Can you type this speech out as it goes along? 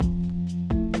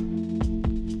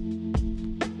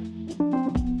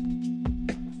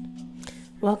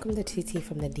Welcome to TT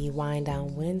from the D Wind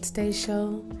Down Wednesday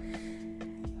show.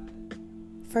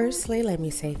 Firstly, let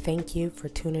me say thank you for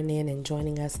tuning in and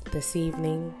joining us this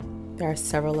evening. There are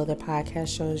several other podcast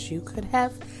shows you could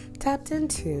have tapped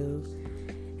into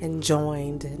and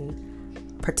joined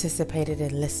and participated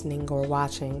in listening or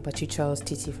watching, but you chose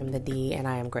TT from the D, and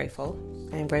I am grateful.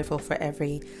 I am grateful for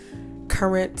every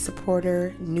current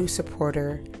supporter, new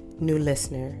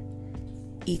listener.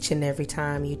 Each and every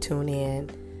time you tune in,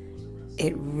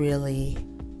 it really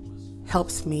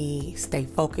helps me stay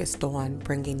focused on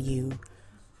bringing you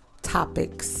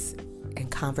topics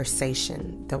and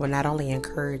conversation that will not only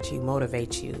encourage you,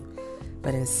 motivate you,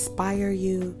 but inspire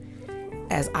you,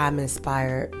 as I'm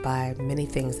inspired by many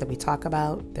things that we talk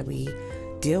about, that we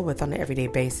deal with on an everyday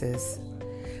basis.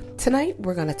 Tonight,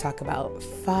 we're going to talk about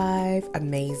 5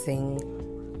 amazing,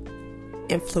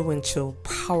 influential,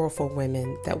 powerful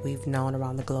women that we've known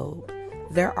around the globe.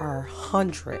 There are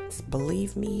hundreds,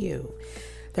 believe me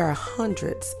there are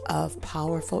hundreds of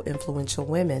powerful, influential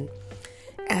women.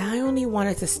 And I only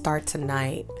wanted to start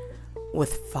tonight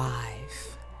with 5.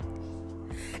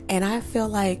 And I feel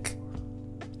like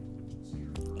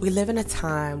we live in a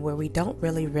time where we don't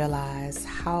really realize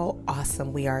how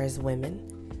awesome we are as women,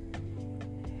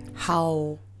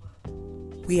 how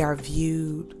we are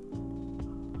viewed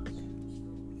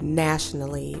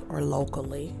nationally or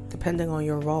locally, depending on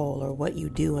your role or what you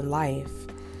do in life.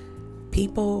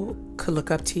 People could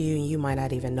look up to you and you might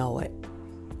not even know it.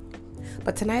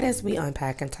 But tonight, as we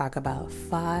unpack and talk about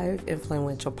 5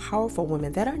 influential, powerful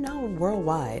women that are known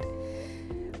worldwide,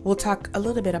 we'll talk a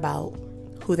little bit about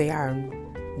who they are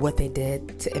and what they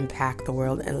did to impact the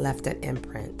world and left an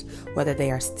imprint, whether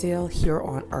they are still here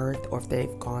on earth or if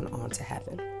they've gone on to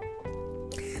heaven.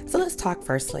 So let's talk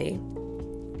firstly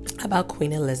about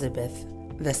Queen Elizabeth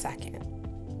II.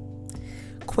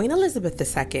 Queen Elizabeth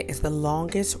II is the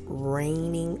longest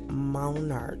reigning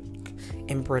monarch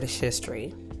in British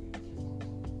history.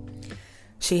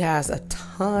 She has a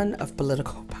ton of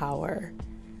political power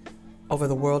over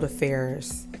the world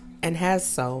affairs and has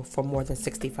so for more than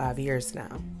 65 years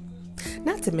now.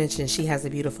 Not to mention, she has a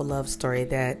beautiful love story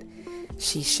that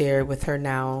she shared with her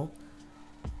now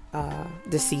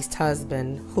deceased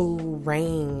husband, who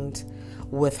reigned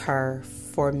with her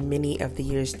for many of the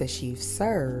years that she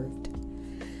served.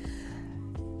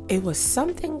 It was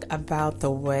something about the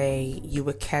way you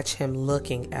would catch him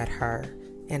looking at her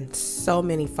in so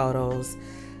many photos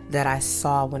that I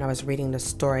saw when I was reading the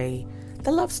story,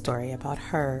 the love story about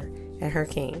her and her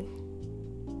king.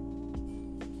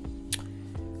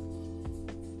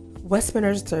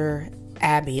 Westminster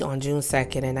Abbey on June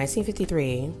 2nd in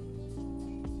 1953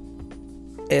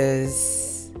 is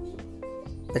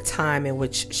the time in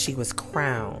which she was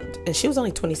crowned, and she was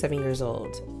only 27 years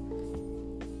old.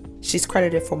 She's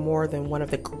credited for more than one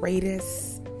of the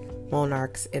greatest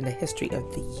monarchs in the history of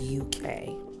the UK.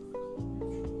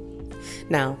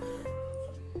 Now,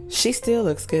 she still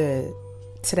looks good.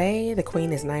 Today, the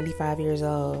Queen is 95 years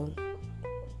old,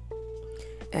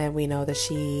 and we know that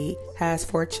she has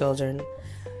 4 children.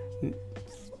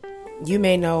 You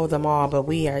may know them all, but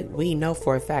we know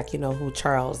for a fact you know who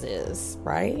Charles is,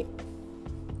 right?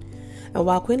 And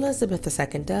while Queen Elizabeth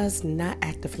II does not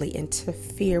actively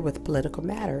interfere with political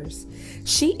matters,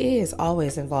 she is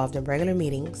always involved in regular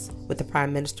meetings with the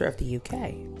Prime Minister of the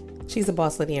UK. She's a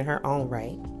boss lady in her own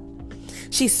right.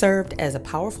 She served as a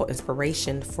powerful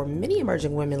inspiration for many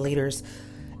emerging women leaders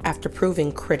after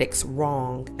proving critics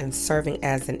wrong and serving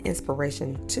as an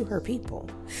inspiration to her people.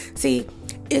 See,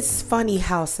 it's funny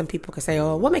how some people can say,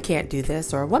 oh, a woman can't do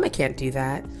this or a woman can't do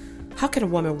that. How can a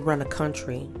woman run a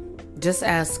country? Just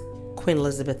ask Queen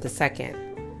Elizabeth II.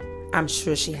 I'm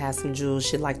sure she has some jewels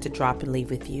she'd like to drop and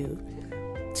leave with you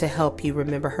to help you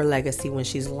remember her legacy when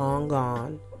she's long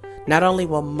gone. Not only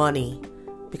will money,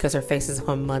 because her face is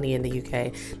on money in the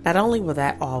UK, not only will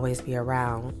that always be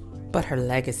around, but her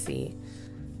legacy.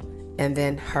 And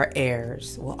then her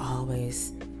heirs will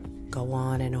always go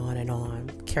on and on and on,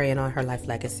 carrying on her life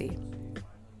legacy.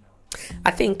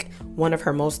 I think one of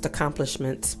her most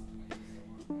accomplishments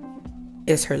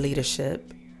is her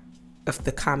leadership of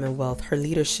the Commonwealth, her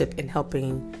leadership in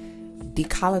helping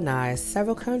decolonize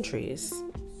several countries.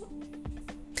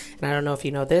 And I don't know if you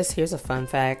know this, here's a fun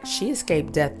fact. She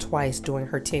escaped death twice during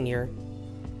her tenure.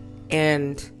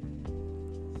 And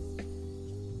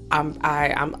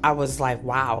I was like,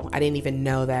 wow, I didn't even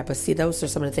know that. But see, those are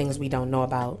some of the things we don't know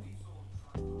about.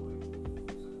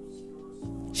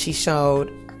 She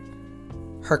showed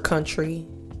her country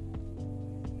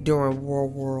during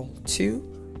World War II.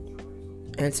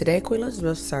 And today, Queen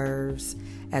Elizabeth serves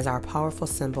as our powerful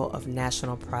symbol of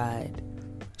national pride.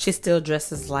 She still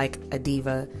dresses like a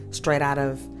diva straight out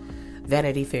of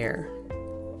Vanity Fair.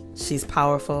 She's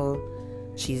powerful,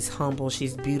 she's humble,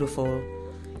 she's beautiful,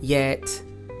 yet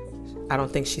I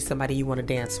don't think she's somebody you want to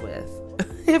dance with,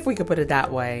 if we could put it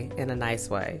that way, in a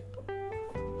nice way.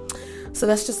 So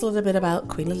that's just a little bit about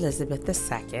Queen Elizabeth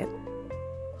II.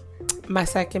 My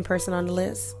second person on the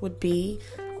list would be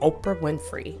Oprah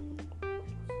Winfrey.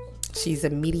 She's a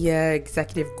media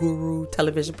executive guru,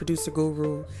 television producer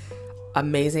guru,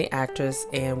 amazing actress,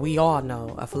 and we all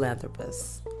know a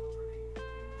philanthropist.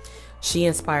 She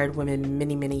inspired women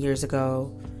many, many years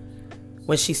ago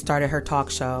when she started her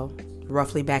talk show,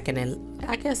 roughly back in the,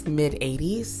 I guess,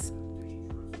 mid-80s.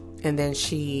 And then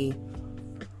she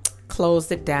closed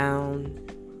it down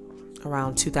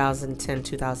around 2010,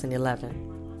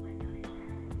 2011.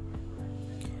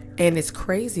 And it's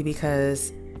crazy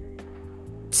because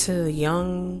to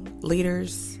young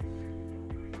leaders,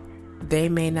 they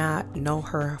may not know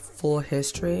her full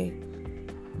history,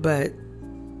 but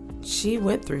she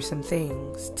went through some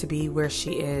things to be where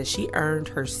she is. She earned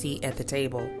her seat at the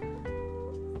table.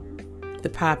 The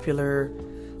popularity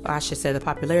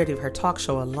of her talk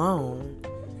show alone,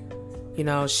 you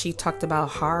know, she talked about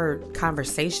hard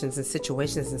conversations and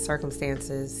situations and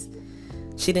circumstances.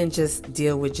 She didn't just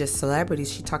deal with just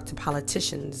celebrities. She talked to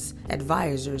politicians,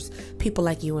 advisors, people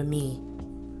like you and me.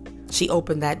 She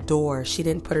opened that door. She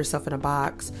didn't put herself in a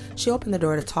box. She opened the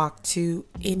door to talk to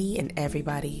any and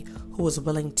everybody who was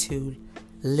willing to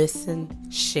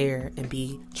listen, share, and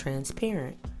be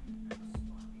transparent.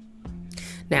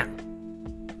 Now,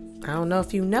 I don't know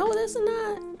if you know this or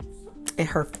not. In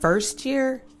her first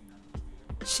year,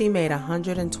 she made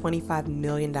 $125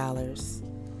 million.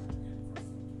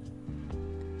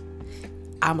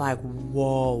 I'm like,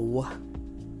 whoa.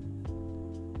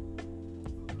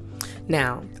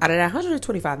 Now, out of that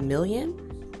 $125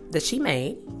 million that she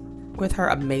made with her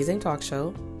amazing talk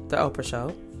show, The Oprah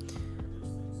Show,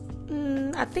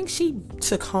 I think she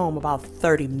took home about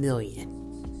 $30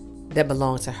 million that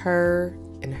belonged to her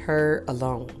and her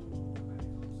alone.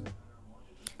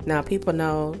 Now, people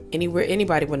know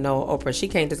anybody would know Oprah. She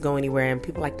can't just go anywhere, and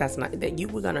people like that's not that you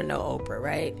were gonna know Oprah,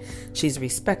 right? She's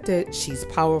respected, she's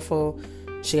powerful,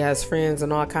 she has friends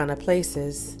in all kind of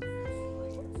places,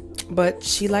 but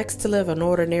she likes to live an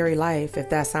ordinary life. If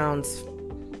that sounds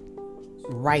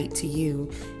right to you,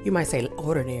 you might say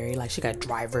ordinary, like she got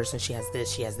drivers and she has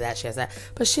this, she has that, she has that,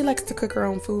 but she likes to cook her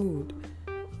own food.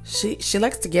 She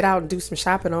likes to get out and do some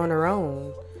shopping on her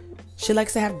own. She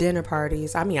likes to have dinner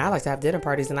parties. I mean, I like to have dinner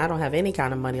parties, and I don't have any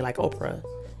kind of money like Oprah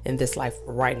in this life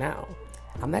right now.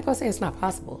 I'm not going to say it's not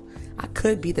possible. I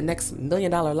could be the next $1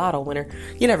 million lotto winner.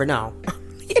 You never know.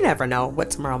 You never know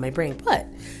what tomorrow may bring. But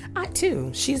I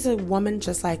too, she's a woman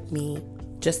just like me,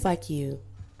 just like you.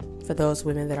 For those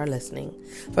women that are listening,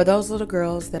 for those little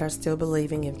girls that are still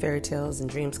believing in fairy tales and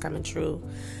dreams coming true,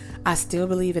 I still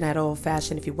believe in that old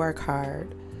fashioned, if you work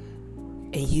hard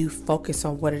and you focus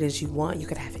on what it is you want, you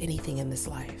could have anything in this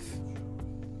life.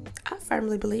 I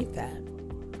firmly believe that.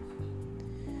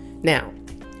 Now,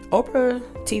 Oprah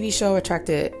TV show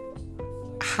attracted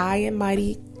high and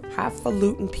mighty,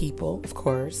 highfalutin people, of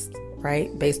course,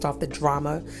 right? Based off the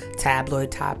drama,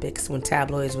 tabloid topics, when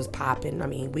tabloids was popping. I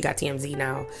mean, we got TMZ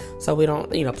now, so we don't,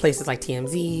 places like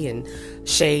TMZ and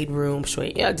Shade Room,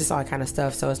 just all kind of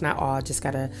stuff. So it's not all just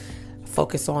gotta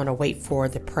focus on or wait for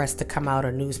the press to come out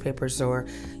or newspapers or,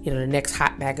 the next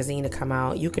hot magazine to come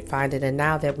out. You could find it. And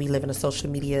now that we live in a social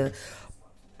media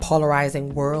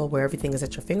polarizing world where everything is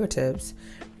at your fingertips,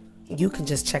 you can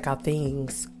just check out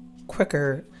things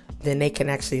quicker than they can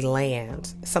actually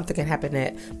land. Something can happen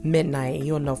at midnight and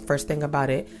you'll know first thing about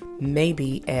it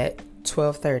maybe at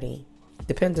 12:30,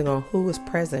 depending on who is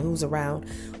present, who's around,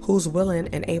 who's willing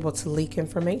and able to leak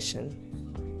information.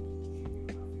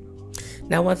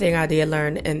 Now, one thing I did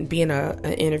learn in being an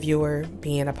interviewer,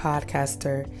 being a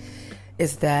podcaster,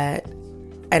 is that,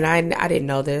 and I didn't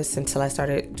know this until I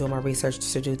started doing my research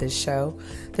to do this show,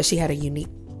 that she had a unique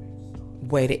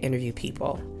way to interview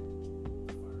people.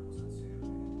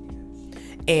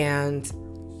 And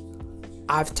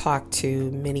I've talked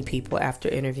to many people after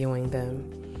interviewing them.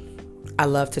 I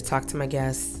love to talk to my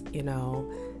guests,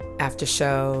 after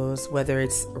shows, whether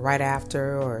it's right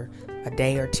after or a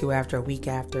day or two after, a week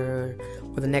after,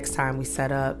 or the next time we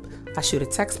set up. I shoot a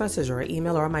text message or an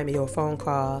email, or I might do a phone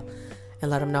call and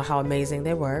let them know how amazing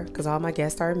they were, because all my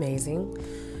guests are amazing.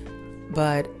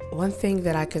 But one thing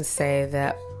that I can say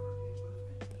that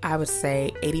I would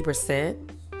say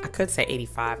 80%, I could say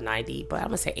 85, 90, but I'm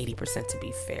going to say 80% to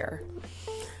be fair.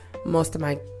 Most of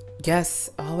my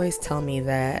guests always tell me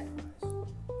that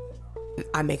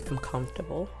I make them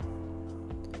comfortable.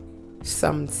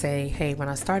 Some say, hey, when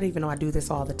I started, even though I do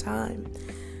this all the time,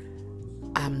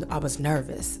 I was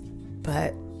nervous,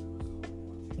 but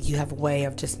you have a way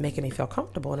of just making me feel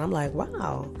comfortable. And I'm like,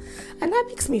 wow. And that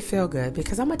makes me feel good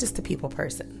because I'm just a people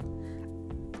person.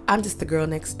 I'm just the girl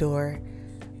next door.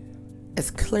 As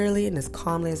clearly and as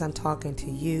calmly as I'm talking to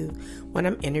you, when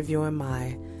I'm interviewing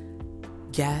my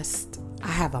guest, I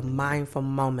have a mindful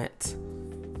moment,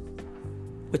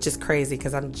 which is crazy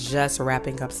because I'm just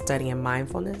wrapping up studying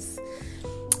mindfulness.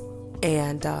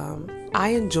 And I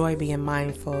enjoy being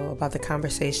mindful about the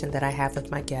conversation that I have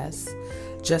with my guests,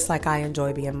 just like I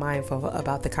enjoy being mindful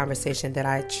about the conversation that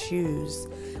I choose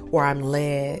or I'm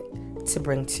led to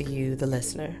bring to you, the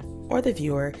listener or the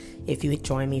viewer, if you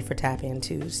join me for Tap In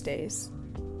Tuesdays.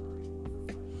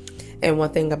 And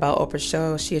one thing about Oprah's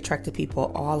show, she attracted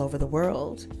people all over the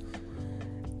world.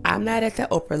 I'm not at the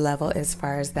Oprah level as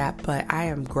far as that, but I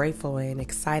am grateful and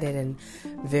excited and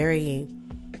very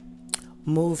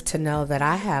moved to know that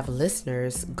I have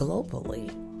listeners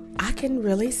globally. I can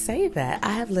really say that.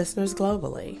 I have listeners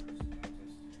globally.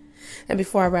 And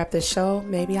before I wrap this show,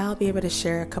 maybe I'll be able to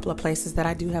share a couple of places that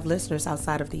I do have listeners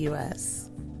outside of the U.S.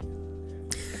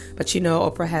 But you know,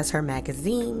 Oprah has her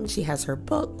magazine, she has her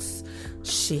books,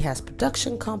 she has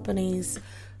production companies,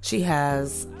 she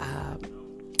has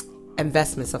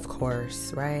investments, of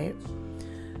course, right?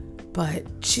 But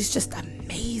she's just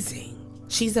amazing.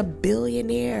 She's a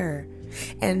billionaire.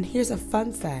 And here's a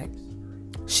fun fact.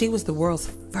 She was the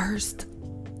world's first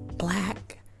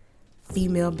Black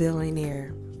female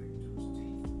billionaire.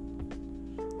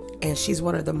 And she's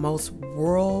one of the most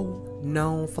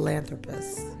world-known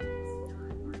philanthropists.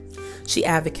 She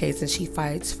advocates and she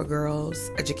fights for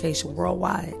girls' education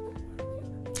worldwide.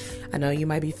 I know you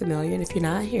might be familiar, and if you're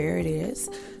not, here it is.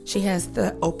 She has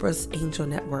the Oprah's Angel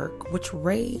Network, which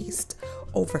raised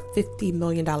over $50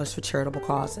 million for charitable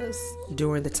causes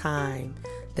during the time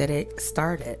that it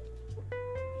started.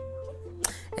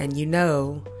 And you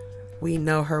know, we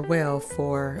know her well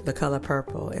for The Color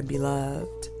Purple and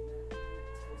Beloved.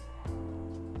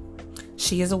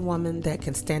 She is a woman that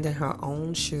can stand in her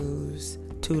own shoes,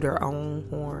 toot her own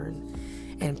horn,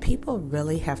 and people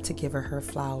really have to give her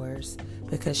flowers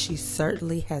because she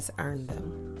certainly has earned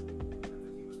them.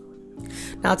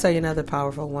 Now I'll tell you another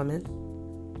powerful woman,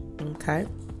 okay,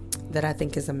 that I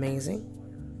think is amazing.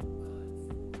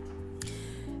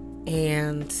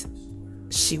 And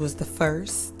she was the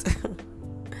first.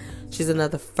 She's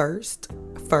another first,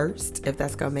 if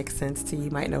that's going to make sense to you.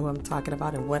 You might know who I'm talking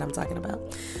about and what I'm talking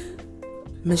about.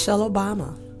 Michelle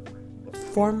Obama,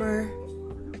 former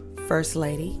First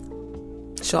Lady.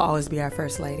 She'll always be our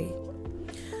First Lady.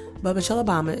 But Michelle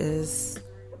Obama is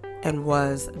and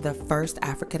was the first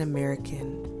African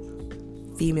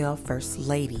American female First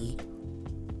Lady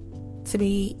to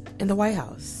be in the White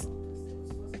House,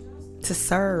 to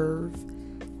serve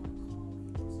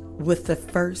with the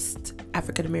first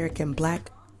African American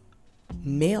Black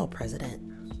male president.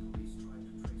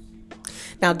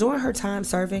 Now, during her time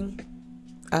serving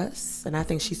us, and I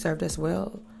think she served us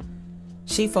well,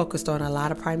 she focused on a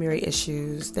lot of primary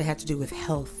issues that had to do with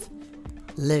health,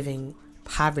 living,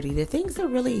 poverty, the things that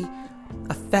really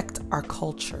affect our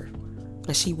culture.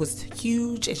 And she was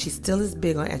huge, and she still is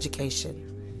big on education.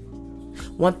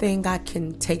 One thing I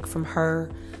can take from her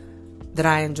that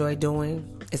I enjoy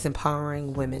doing is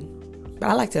empowering women. But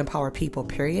I like to empower people,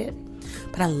 period.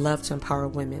 But I love to empower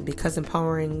women because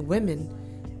empowering women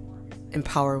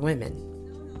empower women.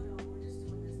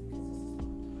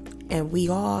 And we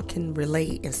all can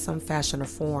relate in some fashion or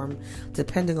form,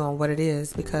 depending on what it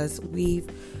is, because we've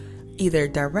either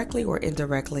directly or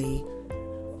indirectly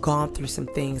gone through some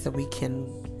things that we can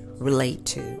relate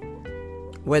to.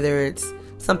 Whether it's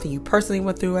something you personally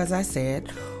went through, as I said,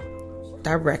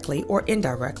 directly or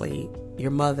indirectly.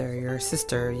 Your mother, your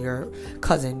sister, your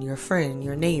cousin, your friend,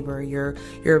 your neighbor, your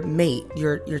mate,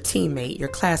 your teammate, your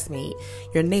classmate,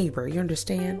 your neighbor. You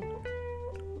understand?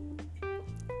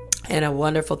 And a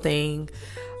wonderful thing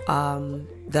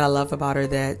that I love about her,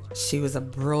 that she was a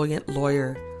brilliant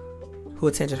lawyer who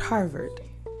attended Harvard.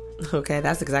 Okay,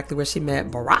 that's exactly where she met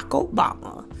Barack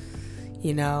Obama,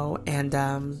 you know, and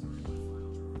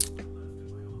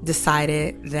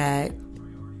decided that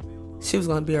she was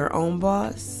going to be her own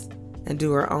boss and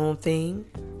do her own thing.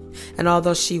 And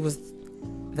although she was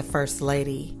the first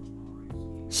lady,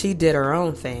 she did her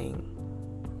own thing.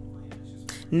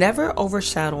 Never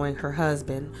overshadowing her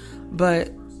husband,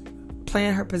 but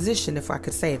playing her position, if I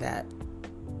could say that.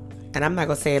 And I'm not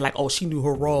going to say like, oh, she knew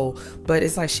her role, but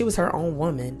it's like she was her own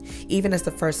woman. Even as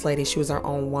the first lady, she was her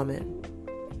own woman.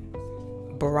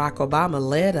 Barack Obama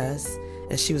led us,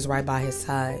 and she was right by his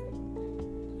side.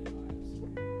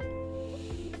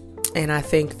 And I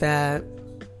think that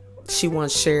she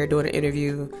once shared during an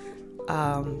interview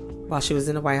while she was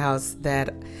in the White House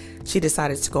that she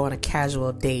decided to go on a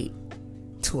casual date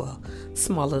to a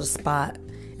small little spot.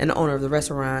 And the owner of the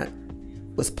restaurant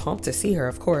was pumped to see her,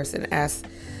 of course, and asked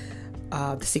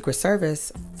the Secret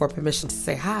Service for permission to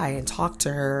say hi and talk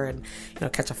to her and,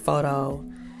 catch a photo.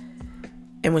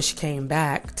 And when she came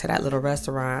back to that little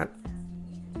restaurant,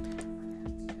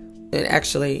 and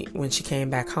actually when she came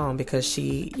back home, because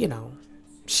she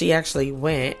actually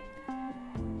went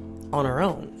on her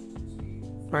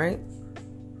own, right?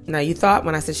 Now, you thought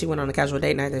when I said she went on a casual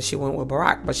date night that she went with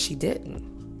Barack, but she didn't.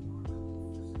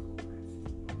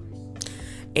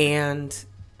 And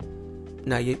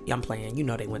no, I'm playing.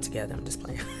 They went together. I'm just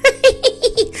playing.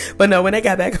 But no, when they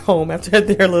got back home after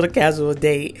their little casual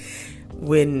date,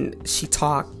 when she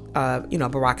talked,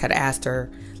 Barack had asked her,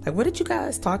 like, what did you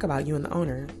guys talk about, you and the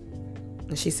owner?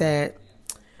 And she said,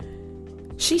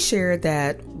 she shared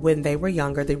that when they were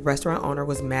younger, the restaurant owner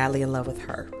was madly in love with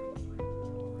her.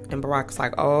 And Barack was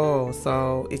like, oh,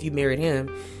 so if you married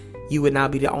him, you would now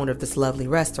be the owner of this lovely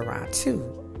restaurant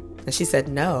too. And she said,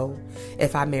 no,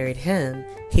 if I married him,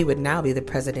 he would now be the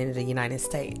president of the United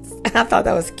States. And I thought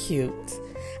that was cute.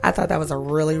 I thought that was a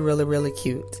really, really, really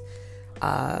cute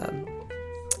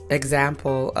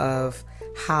example of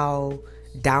how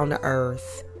down to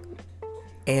earth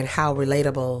and how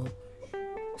relatable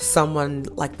someone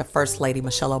like the First Lady,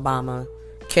 Michelle Obama,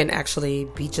 can actually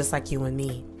be just like you and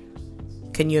me.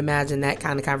 Can you imagine that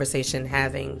kind of conversation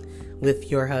having with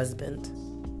your husband?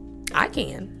 I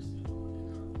can.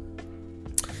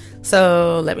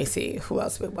 So let me see who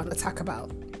else we want to talk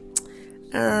about.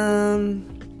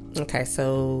 Okay,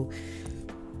 so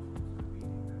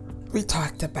we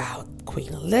talked about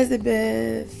Queen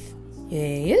Elizabeth.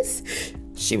 Yes,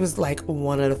 she was like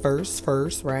one of the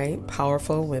first, right?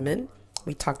 Powerful women.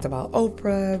 We talked about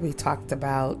Oprah. We talked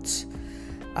about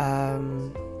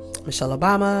Michelle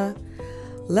Obama.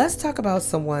 Let's talk about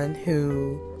someone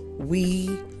who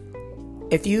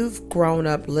if you've grown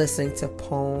up listening to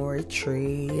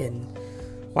poetry and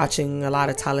watching a lot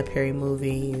of Tyler Perry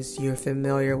movies, you're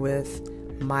familiar with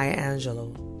Maya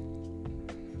Angelou,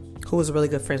 who was really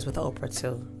good friends with Oprah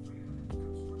too,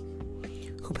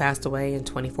 who passed away in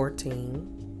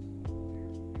 2014.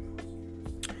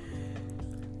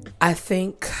 I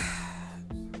think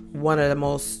one of the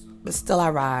most, but Still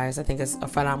I Rise, I think is a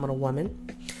phenomenal woman.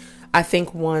 I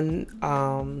think one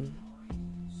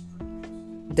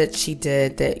that she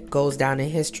did that goes down in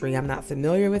history, I'm not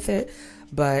familiar with it,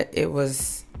 but it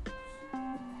was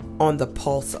On the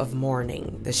Pulse of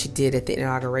Morning that she did at the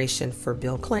inauguration for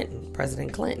Bill Clinton,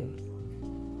 President Clinton.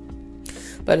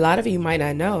 But a lot of you might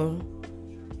not know,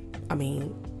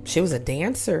 she was a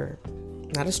dancer,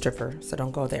 not a stripper, so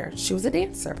don't go there. She was a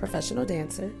dancer, a professional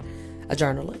dancer, a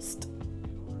journalist,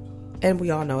 and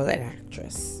we all know that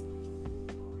actress.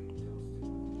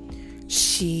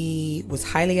 She was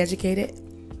highly educated,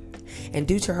 and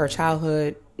due to her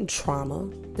childhood trauma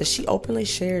that she openly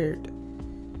shared,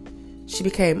 she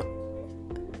became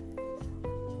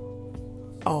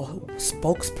a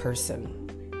spokesperson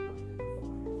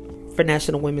for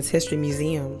National Women's History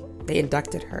Museum. They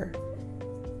inducted her.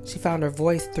 She found her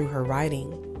voice through her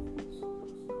writing,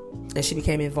 and she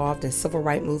became involved in civil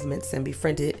rights movements and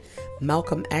befriended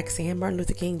Malcolm X and Martin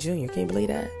Luther King Jr. Can you believe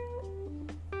that?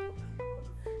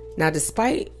 Now,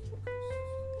 despite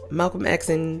Malcolm X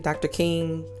and Dr.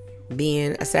 King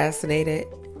being assassinated,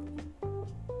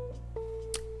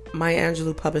 Maya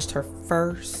Angelou published her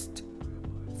first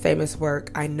famous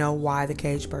work, I Know Why the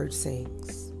Caged Bird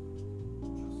Sings.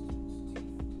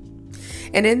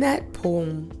 And in that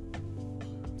poem,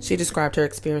 she described her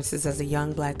experiences as a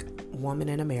young black woman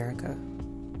in America.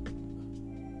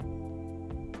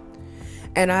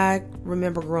 And I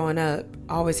remember growing up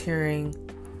always hearing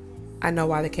I Know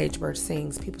Why the Caged Bird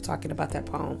Sings, people talking about that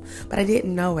poem, but I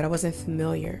didn't know it. I wasn't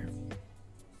familiar.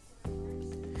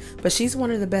 But she's one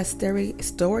of the best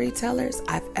storytellers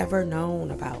I've ever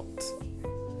known about.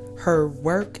 Her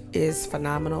work is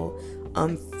phenomenal,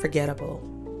 unforgettable.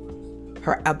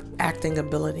 Her acting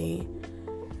ability,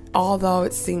 although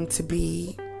it seemed to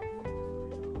be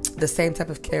the same type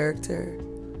of character,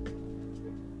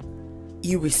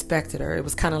 you respected her. It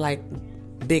was kind of like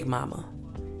Big Mama.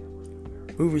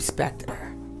 We respected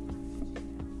her.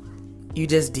 You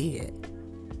just did.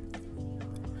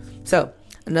 So,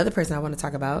 another person I want to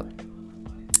talk about,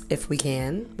 if we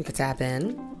could tap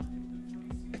in.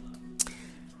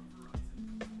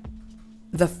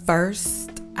 The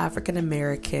first African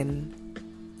American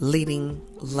leading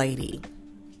lady.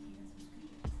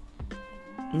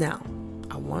 Now,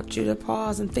 I want you to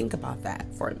pause and think about that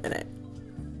for a minute.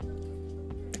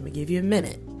 Let me give you a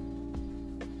minute.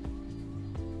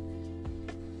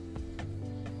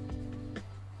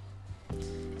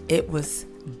 It was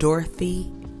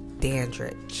Dorothy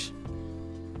Dandridge.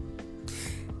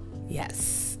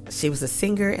 Yes, she was a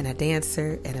singer and a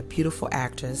dancer and a beautiful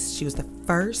actress. She was the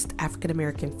first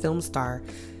African-American film star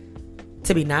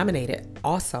to be nominated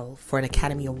also for an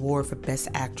Academy Award for Best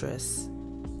Actress.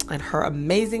 And her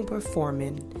amazing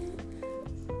performance,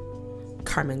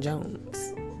 Carmen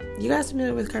Jones. You guys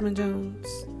familiar with Carmen Jones?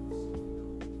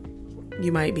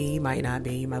 You might be, you might not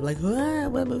be. You might be like,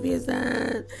 what movie is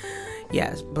that?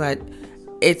 Yes, but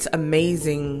it's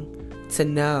amazing to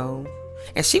know.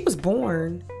 And she was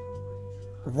born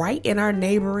right in our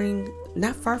neighboring,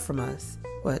 not far from us.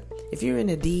 But if you're in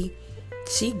the D,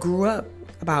 she grew up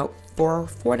about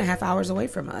 4.5 hours away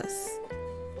from us.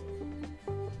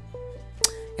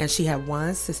 And she had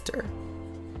one sister.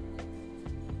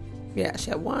 Yeah, she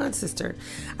had one sister.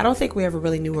 I don't think we ever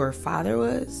really knew who her father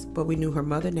was, but we knew her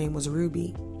mother's name was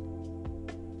Ruby.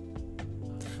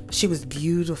 She was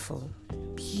beautiful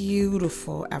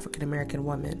African-American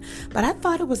woman. But I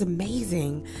thought it was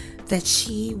amazing that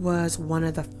she was one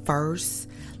of the first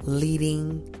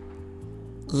leading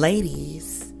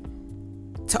ladies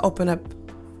to open up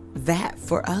that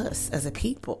for us as a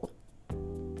people.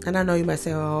 And I know you might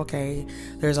say, oh, okay,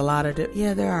 there's a lot of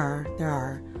yeah, there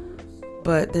are.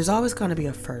 But there's always going to be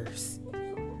a first.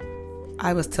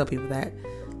 I always tell people that.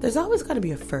 There's always going to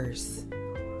be a first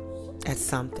at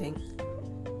something.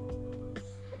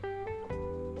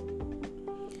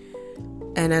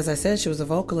 And as I said, she was a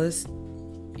vocalist.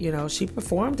 You know, she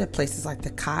performed at places like the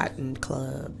Cotton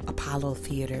Club, Apollo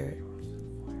Theater.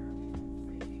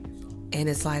 And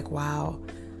it's like, wow,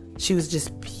 she was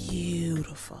just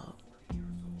beautiful.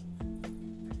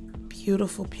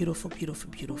 Beautiful, beautiful, beautiful,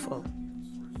 beautiful.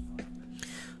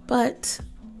 But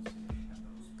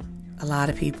a lot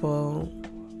of people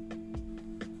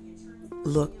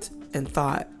looked and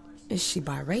thought, is she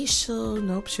biracial?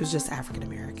 Nope, she was just African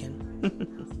American.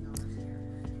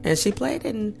 And she played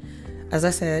in, as I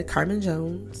said, Carmen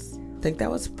Jones. I think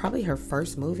that was probably her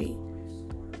first movie.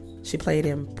 She played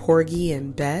in Porgy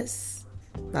and Bess.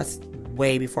 That's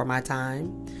way before my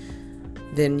time.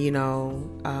 Then, you know,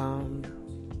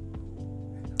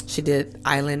 she did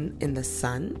Island in the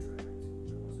Sun.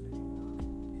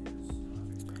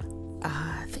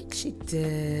 I think she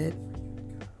did,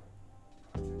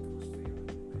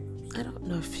 I don't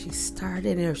know if she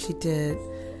started or if she did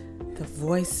the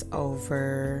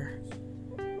voiceover.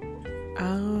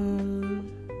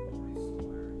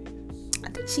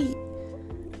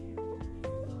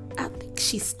 I think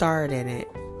she starred in it.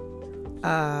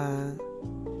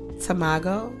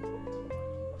 Tamago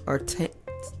or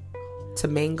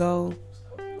Tamango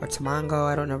or Tamango.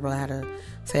 I don't know really how to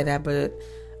say that, but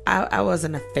I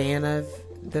wasn't a fan of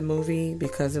the movie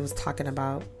because it was talking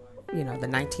about, you know, the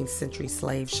 19th century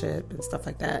slave ship and stuff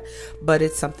like that. But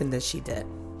it's something that she did.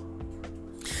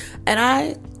 And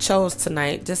I chose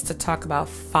tonight just to talk about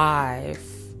 5.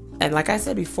 And like I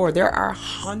said before, there are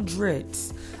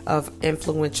hundreds of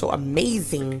influential,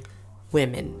 amazing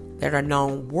women that are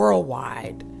known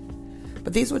worldwide.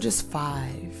 But these were just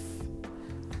 5.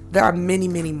 There are many,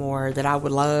 many more that I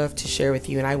would love to share with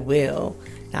you, and I will.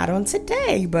 Not on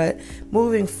today, but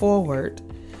moving forward.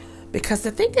 Because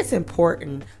I think it's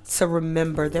important to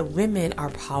remember that women are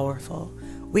powerful.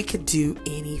 We could do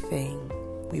anything.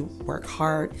 We work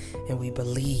hard and we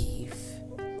believe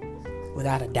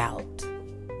without a doubt.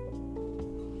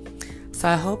 So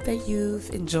I hope that you've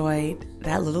enjoyed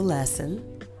that little lesson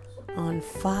on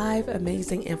 5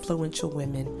 amazing influential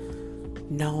women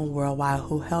known worldwide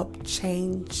who helped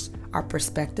change our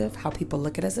perspective, how people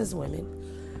look at us as women,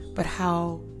 but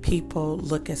how people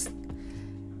look at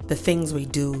the things we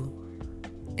do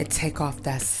and take off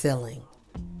that ceiling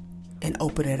and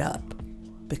open it up.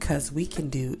 Because we can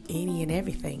do any and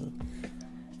everything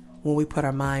when we put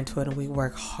our mind to it and we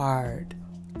work hard.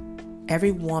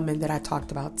 Every woman that I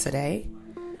talked about today,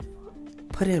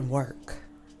 put in work.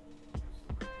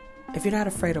 If you're not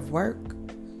afraid of work,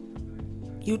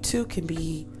 you too can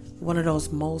be one of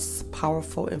those most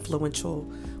powerful, influential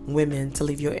women to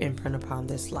leave your imprint upon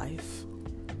this life.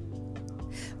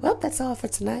 Well, that's all for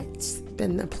tonight. It's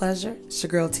been a pleasure. It's your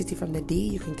girl Titi from the D.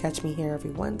 You can catch me here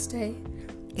every Wednesday,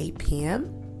 8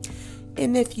 p.m.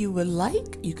 And if you would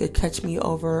like, you could catch me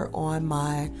over on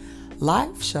my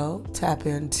live show, Tap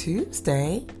In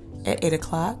Tuesday at 8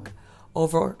 o'clock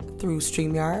over through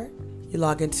StreamYard. You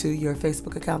log into your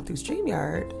Facebook account through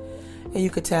StreamYard and you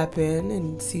could tap in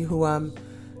and see who I'm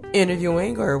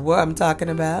interviewing or what I'm talking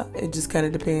about. It just kind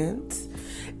of depends.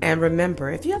 And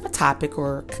remember, if you have a topic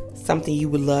or something you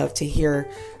would love to hear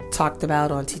talked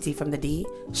about on TT from the D,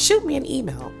 shoot me an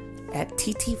email at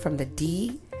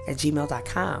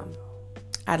ttfromthed@gmail.com.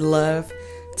 I'd love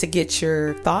to get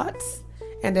your thoughts,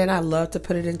 and then I'd love to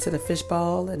put it into the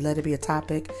fishbowl and let it be a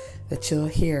topic that you'll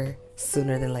hear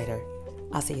sooner than later.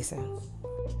 I'll see you soon.